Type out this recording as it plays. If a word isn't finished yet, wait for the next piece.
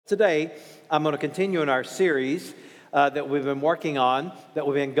Today, I'm going to continue in our series that we've been working on, that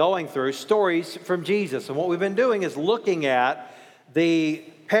we've been going through, stories from Jesus. And what we've been doing is looking at the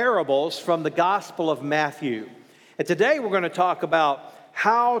parables from the Gospel of Matthew. And today we're going to talk about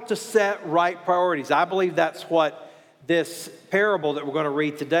how to set right priorities. I believe that's what this parable that we're going to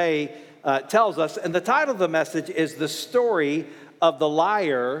read today tells us. And the title of the message is The Story of the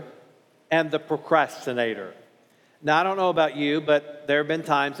Liar and the Procrastinator. Now, I don't know about you, but there have been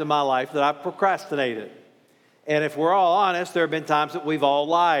times in my life that I've procrastinated. And if we're all honest, there have been times that we've all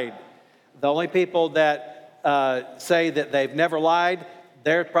lied. The only people that say that they've never lied,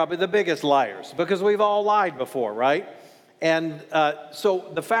 they're probably the biggest liars because we've all lied before, right? And so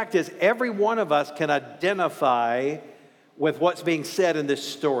the fact is, every one of us can identify with what's being said in this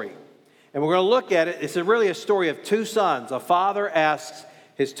story. And we're going to look at it. It's really a story of two sons. A father asks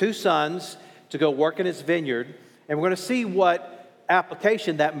his two sons to go work in his vineyard. And we're going to see what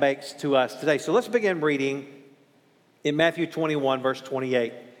application that makes to us today. So let's begin reading in Matthew 21, verse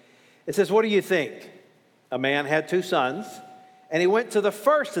 28. It says, "What do you think? A man had two sons, and he went to the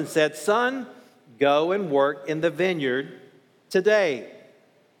first and said, 'Son, go and work in the vineyard today.'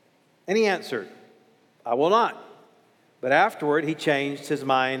 And he answered, 'I will not.' But afterward he changed his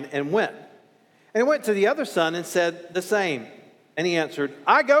mind and went. And he went to the other son and said the same. And he answered,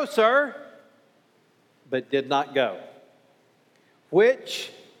 'I go, sir,' but did not go.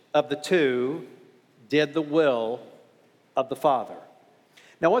 Which of the two did the will of the Father?"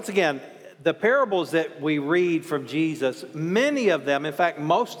 Now, once again, the parables that we read from Jesus, many of them, in fact,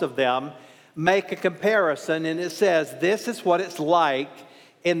 most of them, make a comparison, and it says, this is what it's like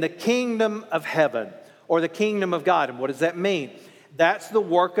in the kingdom of heaven, or the kingdom of God. And what does that mean? That's the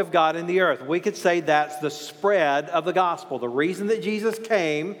work of God in the earth. We could say that's the spread of the gospel. The reason that Jesus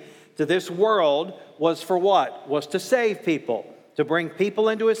came to this world was for what? Was to save people, to bring people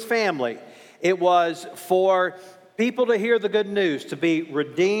into his family. It was for people to hear the good news, to be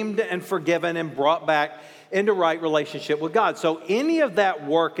redeemed and forgiven and brought back into right relationship with God. So any of that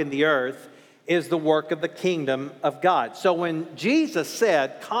work in the earth is the work of the kingdom of God. So when Jesus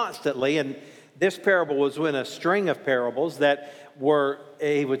said constantly, and this parable was in a string of parables that were,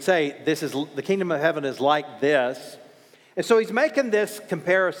 he would say, this is the kingdom of heaven is like this. And so he's making this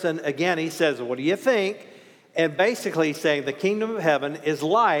comparison again. He says, what do you think? And basically he's saying the kingdom of heaven is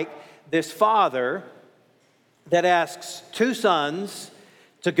like this father that asks two sons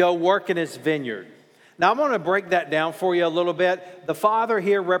to go work in his vineyard. Now I'm going to break that down for you a little bit. The father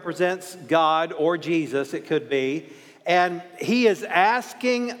here represents God or Jesus, it could be. And he is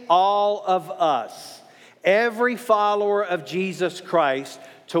asking all of us, every follower of Jesus Christ,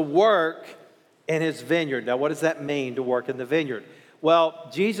 to work in his vineyard. Now, what does that mean, to work in the vineyard? Well,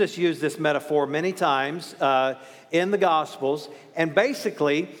 Jesus used this metaphor many times in the Gospels, and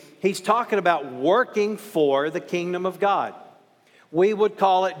basically, he's talking about working for the kingdom of God. We would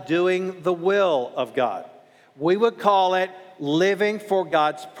call it doing the will of God. We would call it living for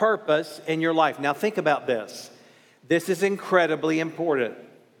God's purpose in your life. Now, think about this. This is incredibly important.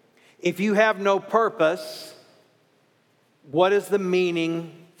 If you have no purpose, what is the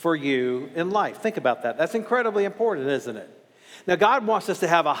meaning for you in life? Think about that. That's incredibly important, isn't it? Now, God wants us to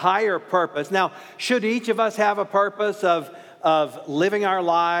have a higher purpose. Now, should each of us have a purpose of living our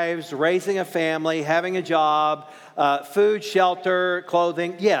lives, raising a family, having a job, food, shelter,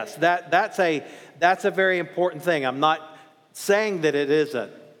 clothing? Yes, that's a very important thing. I'm not saying that it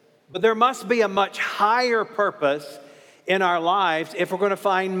isn't. But there must be a much higher purpose in our lives if we're going to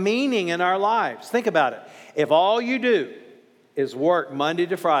find meaning in our lives. Think about it. If all you do is work Monday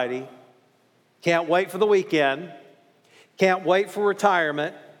to Friday, can't wait for the weekend, can't wait for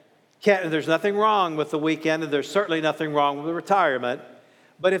retirement, there's nothing wrong with the weekend, and there's certainly nothing wrong with retirement,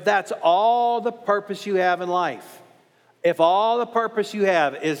 but if that's all the purpose you have in life, if all the purpose you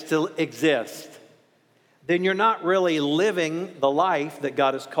have is to exist, then you're not really living the life that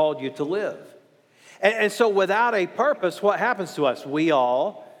God has called you to live. And so without a purpose, what happens to us? We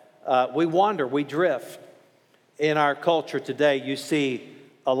wander, we drift. In our culture today, you see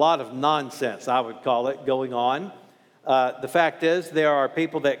a lot of nonsense, I would call it, going on. The fact is, there are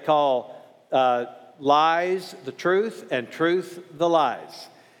people that call lies the truth and truth the lies.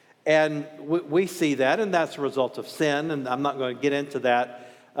 And we see that, and that's a result of sin, and I'm not going to get into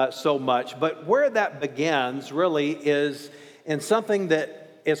that so much. But where that begins really is in something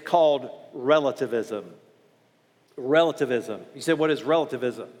that is called relativism. Relativism. You say, what is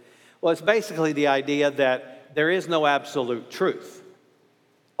relativism? Well, it's basically the idea that there is no absolute truth.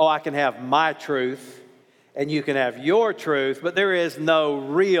 Oh, I can have my truth, and you can have your truth, but there is no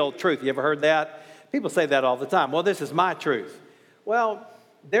real truth. You ever heard that? People say that all the time. Well, this is my truth. Well,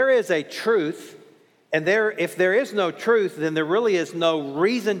 there is a truth, and if there is no truth, then there really is no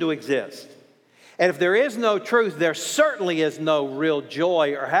reason to exist. And if there is no truth, there certainly is no real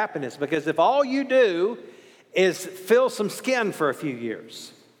joy or happiness, because if all you do is fill some skin for a few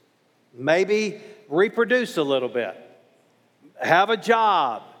years, maybe reproduce a little bit, have a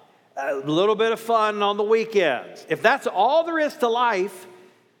job, a little bit of fun on the weekends, if that's all there is to life,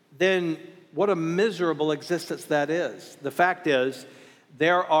 then what a miserable existence that is. The fact is,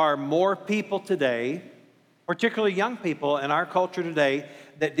 there are more people today, particularly young people in our culture today,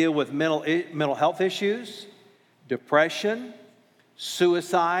 that deal with mental health issues, depression,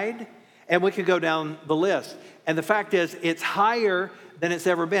 suicide, and we could go down the list. And the fact is, it's higher than it's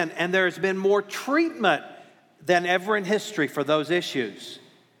ever been. And there's been more treatment than ever in history for those issues.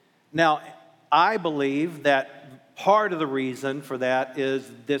 Now, I believe that part of the reason for that is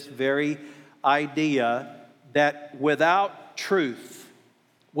this very idea that without truth,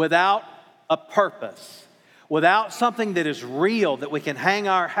 without a purpose, without something that is real that we can hang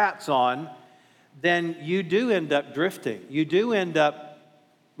our hats on, then you do end up drifting. You do end up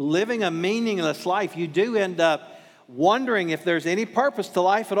living a meaningless life. You do end up wondering if there's any purpose to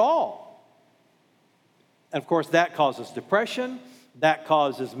life at all. And of course, that causes depression, that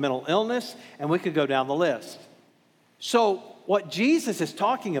causes mental illness, and we could go down the list. So what Jesus is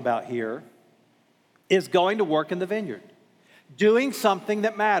talking about here is going to work in the vineyard, doing something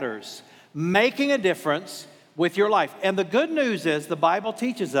that matters, making a difference with your life. And the good news is, the Bible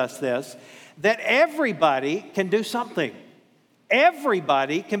teaches us this, that everybody can do something.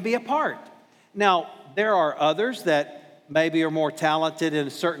 Everybody can be a part. Now, there are others that maybe are more talented in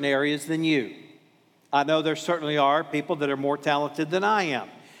certain areas than you. I know there certainly are people that are more talented than I am.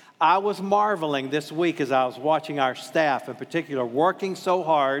 I was marveling this week as I was watching our staff in particular working so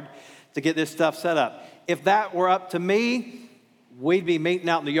hard to get this stuff set up. If that were up to me, we'd be meeting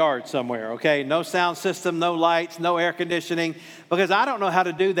out in the yard somewhere, okay? No sound system, no lights, no air conditioning, because I don't know how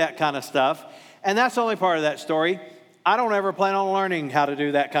to do that kind of stuff. And that's the only part of that story. I don't ever plan on learning how to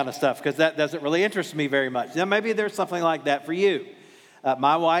do that kind of stuff because that doesn't really interest me very much. Now, maybe there's something like that for you.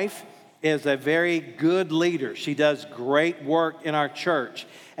 My wife is a very good leader. She does great work in our church,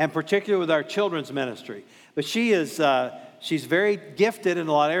 and particularly with our children's ministry. But she's very gifted in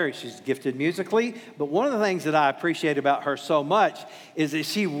a lot of areas. She's gifted musically, but one of the things that I appreciate about her so much is that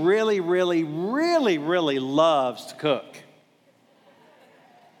she really, really, really, really loves to cook.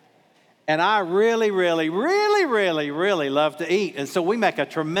 And I really, really, really, really, really love to eat. And so we make a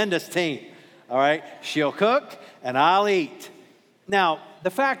tremendous team, all right? She'll cook and I'll eat. Now,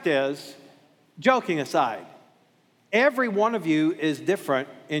 the fact is, joking aside, every one of you is different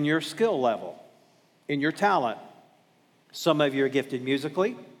in your skill level, in your talent. Some of you are gifted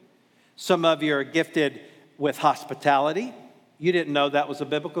musically. Some of you are gifted with hospitality. You didn't know that was a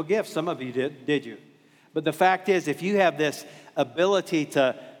biblical gift. Some of you did you? But the fact is, if you have this ability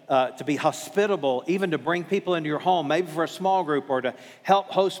to be hospitable, even to bring people into your home, maybe for a small group, or to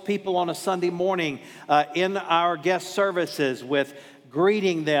help host people on a Sunday morning in our guest services with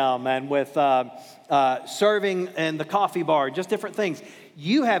greeting them and with serving in the coffee bar, just different things.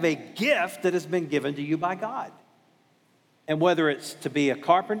 You have a gift that has been given to you by God. And whether it's to be a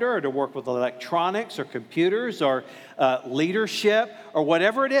carpenter or to work with electronics or computers or leadership or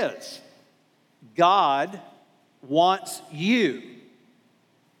whatever it is, God wants you.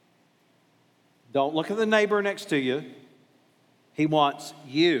 Don't look at the neighbor next to you. He wants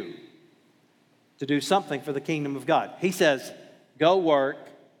you to do something for the kingdom of God. He says, go work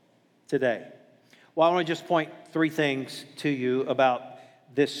today. Well, I want to just point three things to you about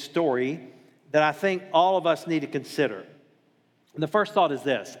this story that I think all of us need to consider. And the first thought is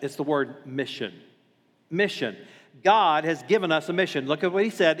this. It's the word mission. Mission. God has given us a mission. Look at what he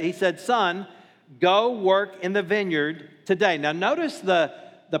said. He said, son, go work in the vineyard today. Now notice the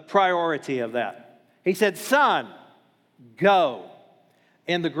priority of that. He said, son, go.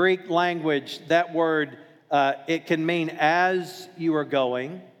 In the Greek language, that word, it can mean as you are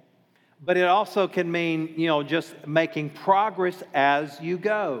going, but it also can mean, just making progress as you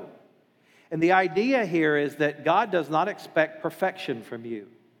go. And the idea here is that God does not expect perfection from you.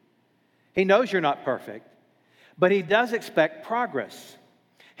 He knows you're not perfect, but he does expect progress.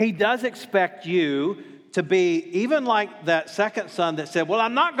 He does expect you to be even like that second son that said, well,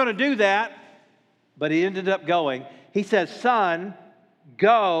 I'm not going to do that, but he ended up going. He says, son,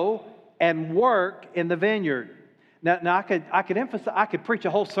 go and work in the vineyard. Now I could preach a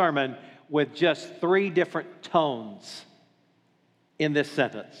whole sermon with just three different tones in this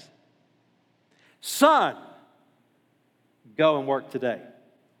sentence. Son, go and work today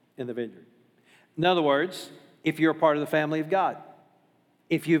in the vineyard. In other words, if you're a part of the family of God,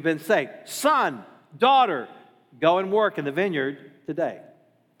 if you've been saved. Son, daughter, go and work in the vineyard today.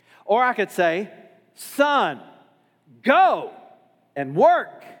 Or I could say, son, go and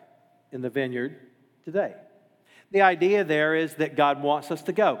work in the vineyard today. The idea there is that God wants us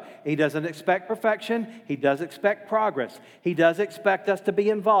to go. He doesn't expect perfection. He does expect progress. He does expect us to be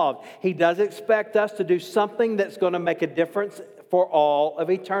involved. He does expect us to do something that's going to make a difference for all of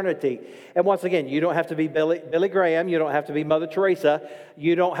eternity. And once again, you don't have to be Billy Graham. You don't have to be Mother Teresa.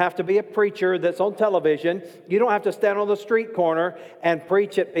 You don't have to be a preacher that's on television. You don't have to stand on the street corner and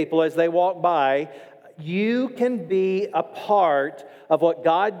preach at people as they walk by. You can be a part of what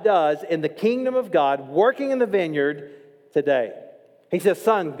God does in the kingdom of God, working in the vineyard today. He says,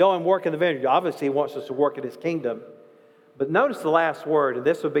 son, go and work in the vineyard. Obviously, he wants us to work in his kingdom. But notice the last word, and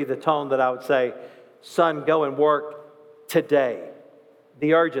this would be the tone that I would say, son, go and work today.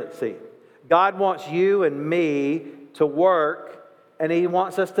 The urgency. God wants you and me to work, and he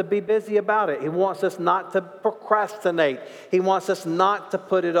wants us to be busy about it. He wants us not to procrastinate. He wants us not to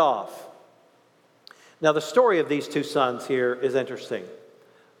put it off. Now, the story of these two sons here is interesting.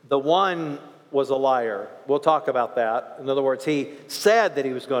 The one was a liar. We'll talk about that. In other words, he said that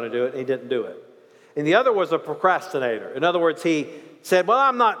he was going to do it, and he didn't do it. And the other was a procrastinator. In other words, he said, well,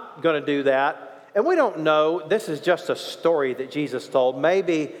 I'm not going to do that. And we don't know. This is just a story that Jesus told.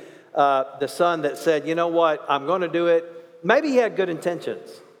 Maybe the son that said, you know what, I'm going to do it. Maybe he had good intentions,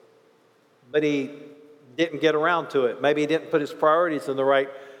 but he didn't get around to it. Maybe he didn't put his priorities in the right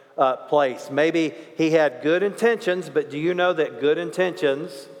place. Maybe he had good intentions, but do you know that good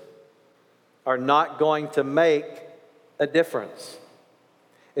intentions are not going to make a difference?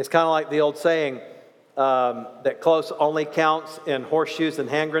 It's kind of like the old saying that close only counts in horseshoes and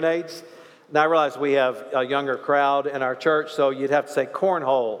hand grenades. Now I realize we have a younger crowd in our church, so you'd have to say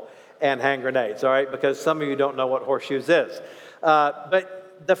cornhole and hand grenades, all right? Because some of you don't know what horseshoes is.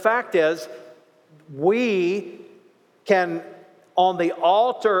 But the fact is, we can, on the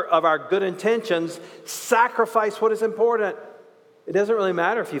altar of our good intentions, sacrifice what is important. It doesn't really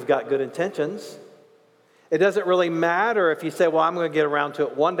matter if you've got good intentions. It doesn't really matter if you say, well, I'm going to get around to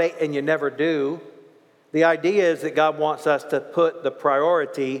it one day, and you never do. The idea is that God wants us to put the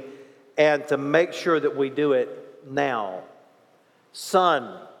priority and to make sure that we do it now.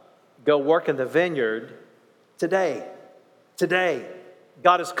 Son, go work in the vineyard today. Today.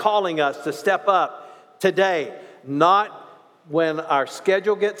 God is calling us to step up today, not when our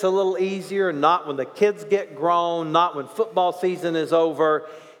schedule gets a little easier, not when the kids get grown, not when football season is over.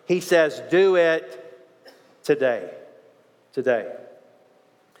 He says, do it today. Today.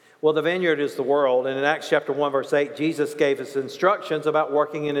 Well, the vineyard is the world. And in Acts chapter 1, verse 8, Jesus gave us instructions about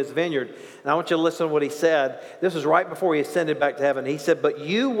working in his vineyard. And I want you to listen to what he said. This was right before he ascended back to heaven. He said, but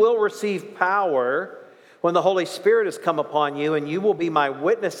you will receive power when the Holy Spirit has come upon you, and you will be my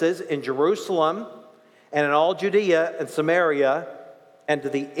witnesses in Jerusalem and in all Judea and Samaria and to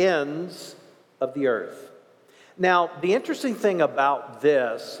the ends of the earth. Now, the interesting thing about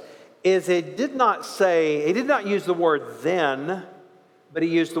this is he did not use the word then, but he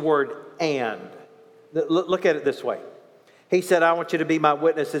used the word and. Look at it this way. He said, I want you to be my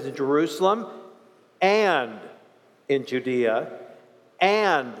witnesses in Jerusalem and in Judea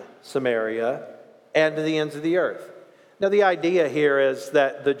and Samaria and to the ends of the earth. Now, the idea here is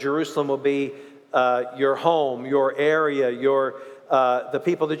that the Jerusalem will be your home, your area, the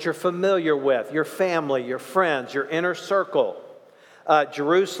people that you're familiar with, your family, your friends, your inner circle.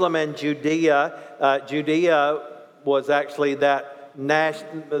 Jerusalem and Judea. Judea was actually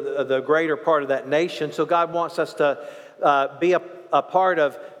the greater part of that nation. So God wants us to be a part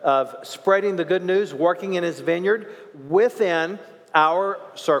of spreading the good news, working in his vineyard within our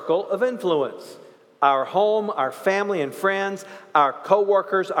circle of influence. Our home, our family and friends, our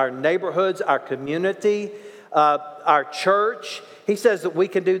co-workers, our neighborhoods, our community, our church. He says that we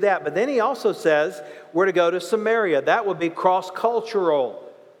can do that. But then he also says we're to go to Samaria. That would be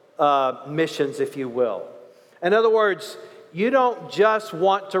cross-cultural missions, if you will. In other words, you don't just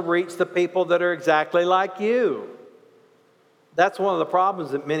want to reach the people that are exactly like you. That's one of the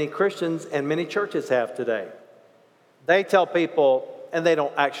problems that many Christians and many churches have today. They tell people, and they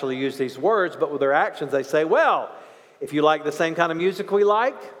don't actually use these words, but with their actions they say, well, if you like the same kind of music we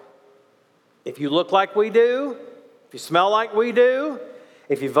like, if you look like we do, if you smell like we do,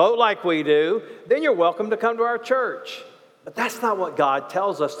 if you vote like we do, then you're welcome to come to our church. But that's not what God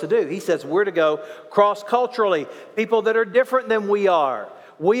tells us to do. He says we're to go cross-culturally, people that are different than we are.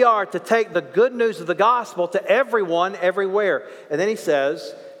 We are to take the good news of the gospel to everyone, everywhere. And then he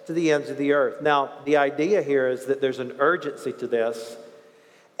says, to the ends of the earth. Now, the idea here is that there's an urgency to this.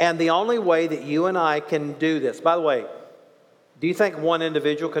 And the only way that you and I can do this, by the way, Do you think one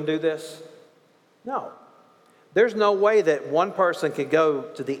individual can do this? No. There's no way that one person can go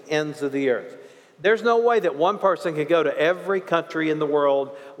to the ends of the earth. There's no way that one person can go to every country in the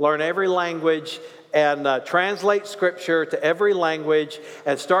world, learn every language, and translate Scripture to every language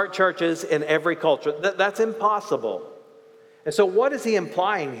and start churches in every culture. That's impossible. And so what is he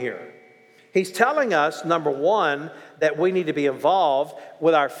implying here? He's telling us, number one, that we need to be involved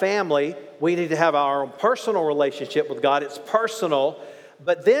with our family. We need to have our own personal relationship with God. It's personal.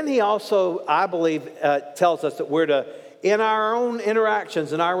 But then he also, I believe, tells us that we're to, in our own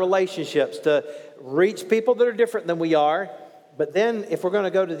interactions, in our relationships, to reach people that are different than we are. But then if we're going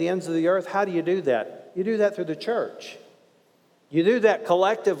to go to the ends of the earth, how do you do that? You do that through the church. You do that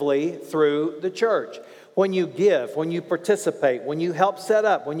collectively through the church. When you give, when you participate, when you help set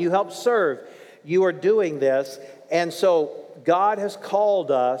up, when you help serve, you are doing this. And so God has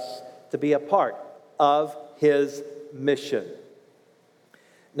called us to be a part of his mission.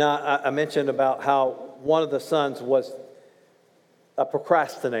 Now, I mentioned about how one of the sons was a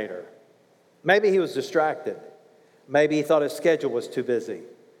procrastinator. Maybe he was distracted. Maybe he thought his schedule was too busy.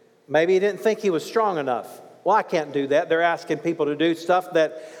 Maybe he didn't think he was strong enough. Well, I can't do that. They're asking people to do stuff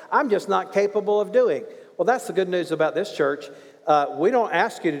that I'm just not capable of doing. Well, that's the good news about this church. We don't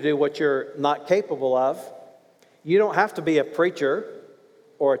ask you to do what you're not capable of. You don't have to be a preacher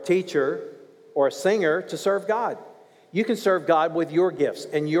or a teacher or a singer to serve God. You can serve God with your gifts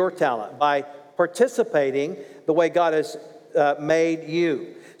and your talent by participating the way God has made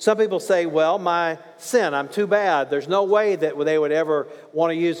you. Some people say, well, my sin, I'm too bad. There's no way that they would ever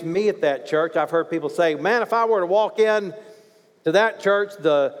want to use me at that church. I've heard people say, man, if I were to walk in to that church,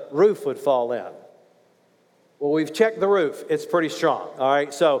 the roof would fall in. Well, we've checked the roof. It's pretty strong, all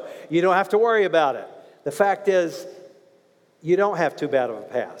right? So you don't have to worry about it. The fact is, you don't have too bad of a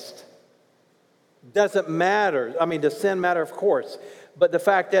past. Doesn't matter. I mean, does sin matter? Of course. But the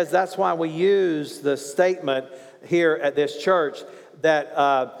fact is, that's why we use the statement here at this church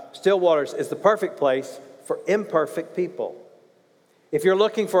that Stillwater's is the perfect place for imperfect people. If you're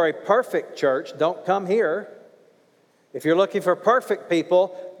looking for a perfect church, don't come here. If you're looking for perfect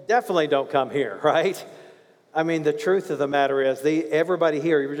people, definitely don't come here, right? I mean, the truth of the matter is, everybody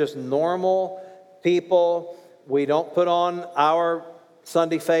here, you're just normal people. We don't put on our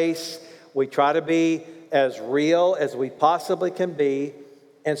Sunday face. We try to be as real as we possibly can be.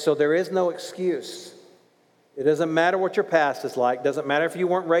 And so there is no excuse. It doesn't matter what your past is like. Doesn't matter if you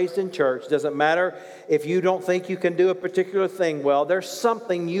weren't raised in church. Doesn't matter if you don't think you can do a particular thing well. There's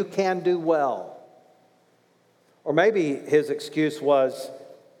something you can do well. Or maybe his excuse was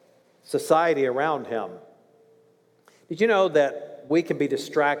society around him. Did you know that we can be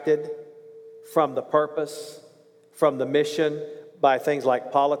distracted from the purpose, from the mission, by things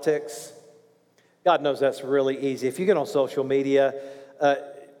like politics? God knows that's really easy. If you get on social media,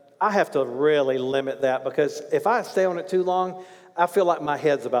 I have to really limit that, because if I stay on it too long, I feel like my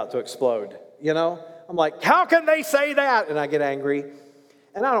head's about to explode, you know? I'm like, how can they say that? And I get angry.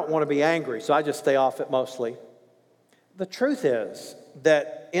 And I don't want to be angry, so I just stay off it mostly. The truth is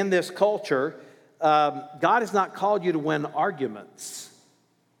that in this culture, God has not called you to win arguments.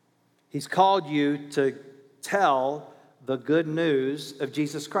 He's called you to tell the good news of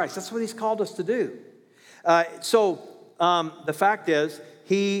Jesus Christ. That's what he's called us to do. So the fact is,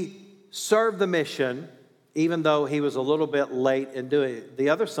 he served the mission, even though he was a little bit late in doing it. The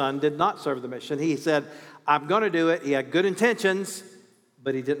other son did not serve the mission. He said, I'm going to do it. He had good intentions,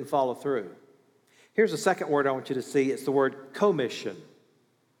 but he didn't follow through. Here's the second word I want you to see. It's the word commission.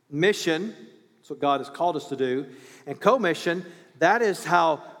 Mission, that's what God has called us to do. And commission, that is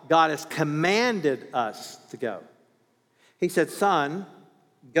how God has commanded us to go. He said, son,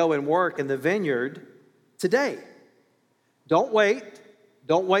 go and work in the vineyard today. Don't wait.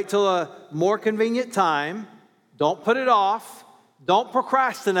 Don't wait till a more convenient time. Don't put it off. Don't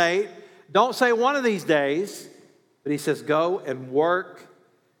procrastinate. Don't say one of these days. But he says, go and work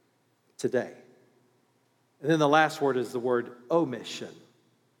today. And then the last word is the word omission.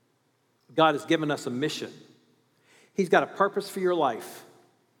 God has given us a mission. He's got a purpose for your life.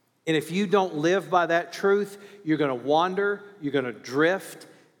 And if you don't live by that truth, you're going to wander, you're going to drift,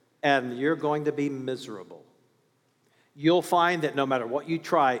 and you're going to be miserable. You'll find that no matter what you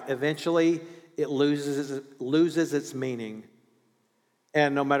try, eventually it loses its meaning.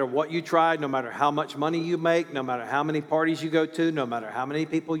 And no matter what you try, no matter how much money you make, no matter how many parties you go to, no matter how many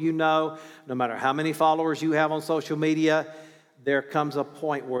people you know, no matter how many followers you have on social media, there comes a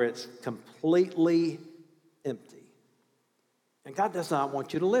point where it's completely empty. And God does not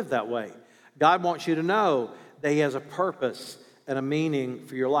want you to live that way. God wants you to know that he has a purpose and a meaning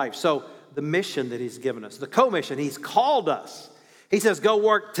for your life. So the mission that he's given us, the commission. He's called us. He says, go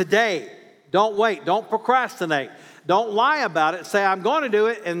work today. Don't wait. Don't procrastinate. Don't lie about it. Say, I'm going to do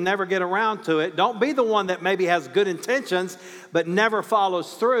it and never get around to it. Don't be the one that maybe has good intentions but never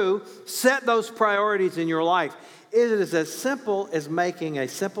follows through. Set those priorities in your life. It is as simple as making a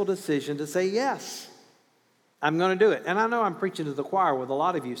simple decision to say, yes, I'm going to do it. And I know I'm preaching to the choir with a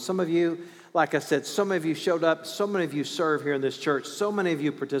lot of you. Some of you, like I said, so many of you showed up. So many of you serve here in this church. So many of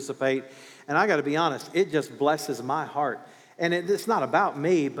you participate. And I got to be honest, it just blesses my heart. And it's not about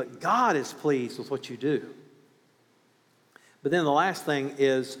me, but God is pleased with what you do. But then the last thing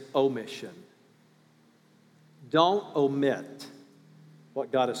is omission. Don't omit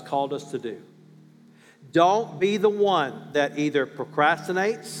what God has called us to do. Don't be the one that either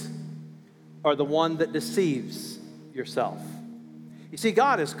procrastinates or the one that deceives yourself. You see,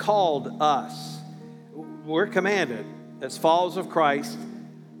 God has called us. We're commanded as followers of Christ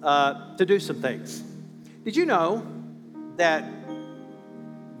to do some things. Did you know that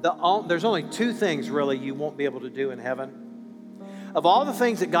there's only two things really you won't be able to do in heaven? Of all the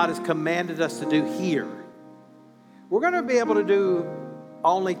things that God has commanded us to do here, we're going to be able to do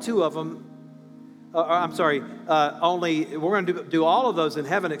only two of them. We're going to do all of those in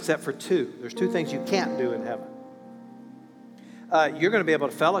heaven except for two. There's two things you can't do in heaven. You're going to be able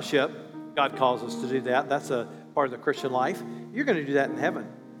to fellowship. God calls us to do that. That's a part of the Christian life. You're going to do that in heaven,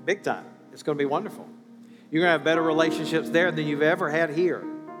 big time. It's going to be wonderful. You're going to have better relationships there than you've ever had here.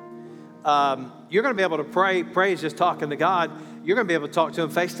 You're going to be able to pray. Pray is just talking to God. You're going to be able to talk to Him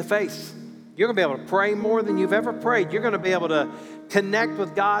face to face. You're going to be able to pray more than you've ever prayed. You're going to be able to connect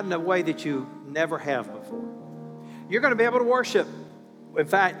with God in a way that you never have before. You're going to be able to worship. In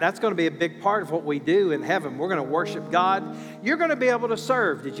fact, that's going to be a big part of what we do in heaven. We're going to worship God. You're going to be able to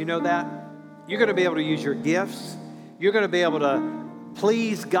serve. Did you know that? You're going to be able to use your gifts. You're going to be able to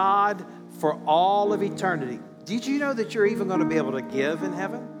please God for all of eternity. Did you know that you're even going to be able to give in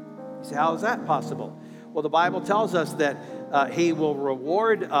heaven? You say, how is that possible? Well, the Bible tells us that He will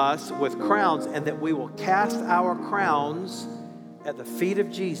reward us with crowns and that we will cast our crowns at the feet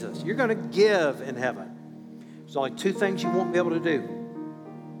of Jesus. You're going to give in heaven. There's only two things you won't be able to do.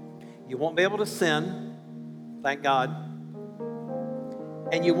 You won't be able to sin, thank God,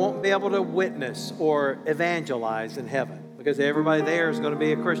 and you won't be able to witness or evangelize in heaven because everybody there is going to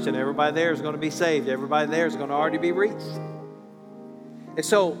be a Christian. Everybody there is going to be saved. Everybody there is going to already be reached. And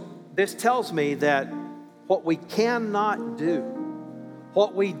so this tells me that what we cannot do,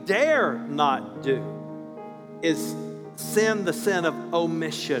 what we dare not do, is sin the sin of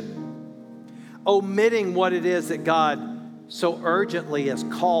omission. Omitting what it is that God so urgently has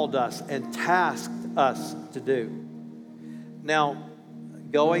called us and tasked us to do. Now,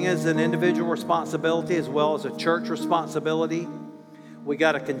 going as an individual responsibility as well as a church responsibility, we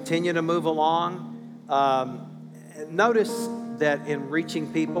got to continue to move along. Notice that in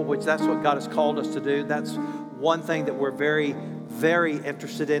reaching people, which that's what God has called us to do, that's one thing that we're very, very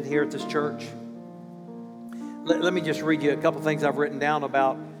interested in here at this church. Let me just read you a couple things I've written down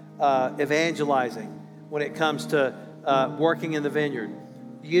about evangelizing when it comes to working in the vineyard,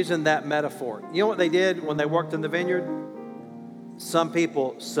 using that metaphor. You know what they did when they worked in the vineyard? Some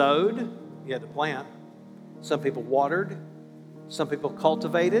people sowed, you had to plant. Some people watered. Some people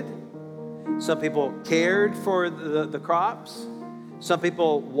cultivated. Some people cared for the crops. Some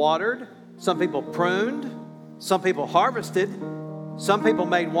people watered. Some people pruned. Some people harvested. Some people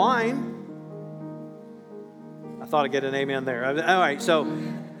made wine. I thought I'd get an amen there. All right, so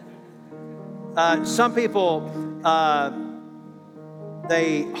some people,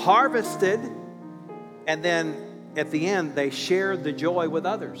 they harvested, and then at the end, they shared the joy with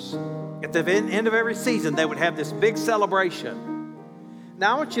others. At the end of every season, they would have this big celebration.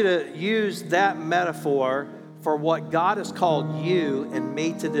 Now, I want you to use that metaphor for what God has called you and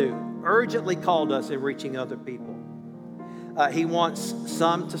me to do, urgently called us in reaching other people. He wants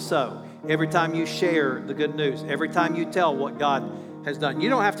some to sow. Every time you share the good news, every time you tell what God has done. You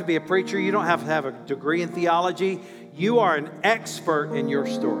don't have to be a preacher. You don't have to have a degree in theology. You are an expert in your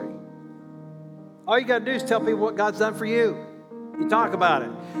story. All you got to do is tell people what God's done for you. You talk about it.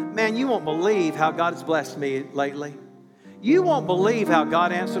 Man, you won't believe how God has blessed me lately. You won't believe how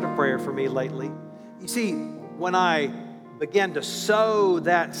God answered a prayer for me lately. You see, when I begin to sow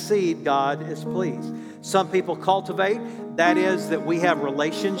that seed, God is pleased. Some people cultivate. That is that we have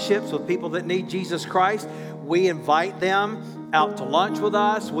relationships with people that need Jesus Christ. We invite them out to lunch with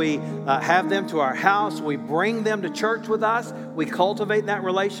us. We have them to our house. We bring them to church with us. We cultivate that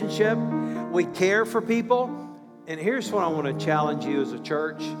relationship. We care for people. And here's what I want to challenge you as a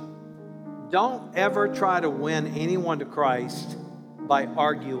church. Don't ever try to win anyone to Christ by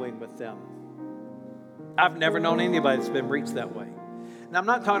arguing with them. I've never known anybody that's been reached that way. Now, I'm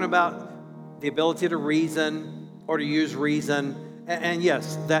not talking about the ability to reason or to use reason. And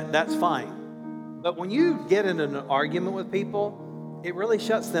yes, that's fine. But when you get in an argument with people, it really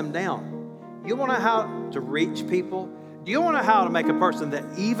shuts them down. You want to know how to reach people? Do you want to know how to make a person that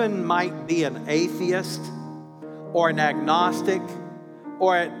even might be an atheist or an agnostic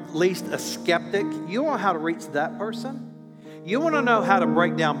or at least a skeptic? You want to know how to reach that person? You want to know how to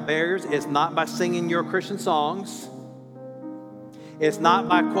break down barriers? It's not by singing your Christian songs. It's not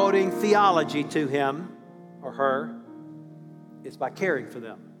by quoting theology to him or her. It's by caring for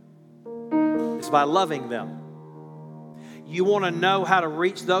them. It's by loving them. You want to know how to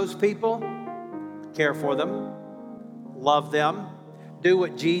reach those people? Care for them. Love them. Do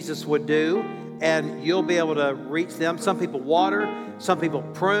what Jesus would do, and you'll be able to reach them. Some people water. Some people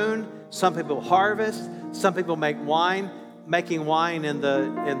prune. Some people harvest. Some people make wine. Making wine in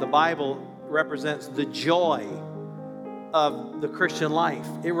the Bible represents the joy of the Christian life.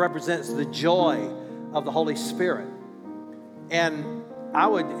 It represents the joy of the Holy Spirit. And I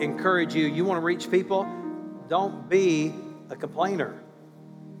would encourage you, you want to reach people, don't be a complainer.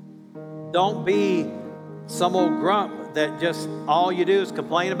 Don't be some old grump that just all you do is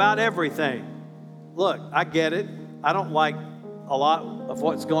complain about everything. Look, I get it. I don't like a lot of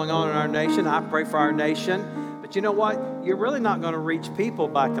what's going on in our nation. I pray for our nation. But you know what? You're really not going to reach people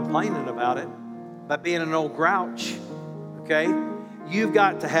by complaining about it, by being an old grouch, okay? You've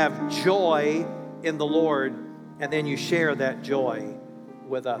got to have joy in the Lord, and then you share that joy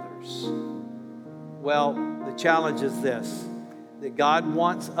with others. Well, the challenge is this, that God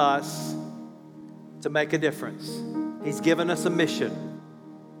wants us to make a difference. He's given us a mission.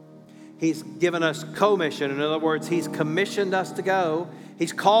 He's given us commission. In other words, He's commissioned us to go.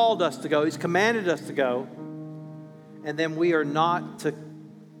 He's called us to go. He's commanded us to go. And then we are not to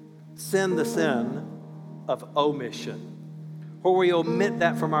sin the sin of omission, where we omit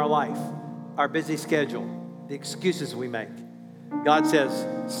that from our life, our busy schedule, the excuses we make. God says,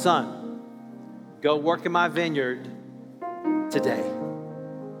 son, go work in my vineyard today.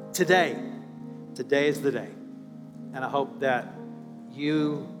 Today. Today is the day. And I hope that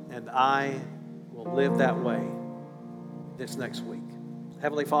you and I will live that way this next week.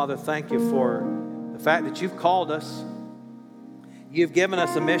 Heavenly Father, thank you for the fact that you've called us. You've given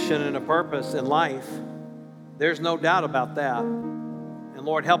us a mission and a purpose in life. There's no doubt about that. And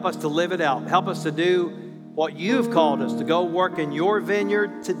Lord, help us to live it out. Help us to do what you've called us, to go work in your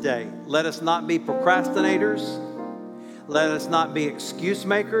vineyard today. Let us not be procrastinators. Let us not be excuse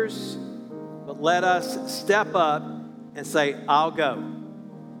makers. But let us step up and say, I'll go.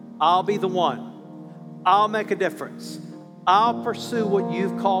 I'll be the one. I'll make a difference. I'll pursue what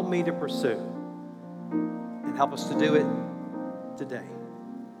you've called me to pursue. And help us to do it today.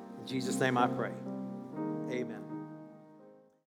 In Jesus' name I pray. Amen.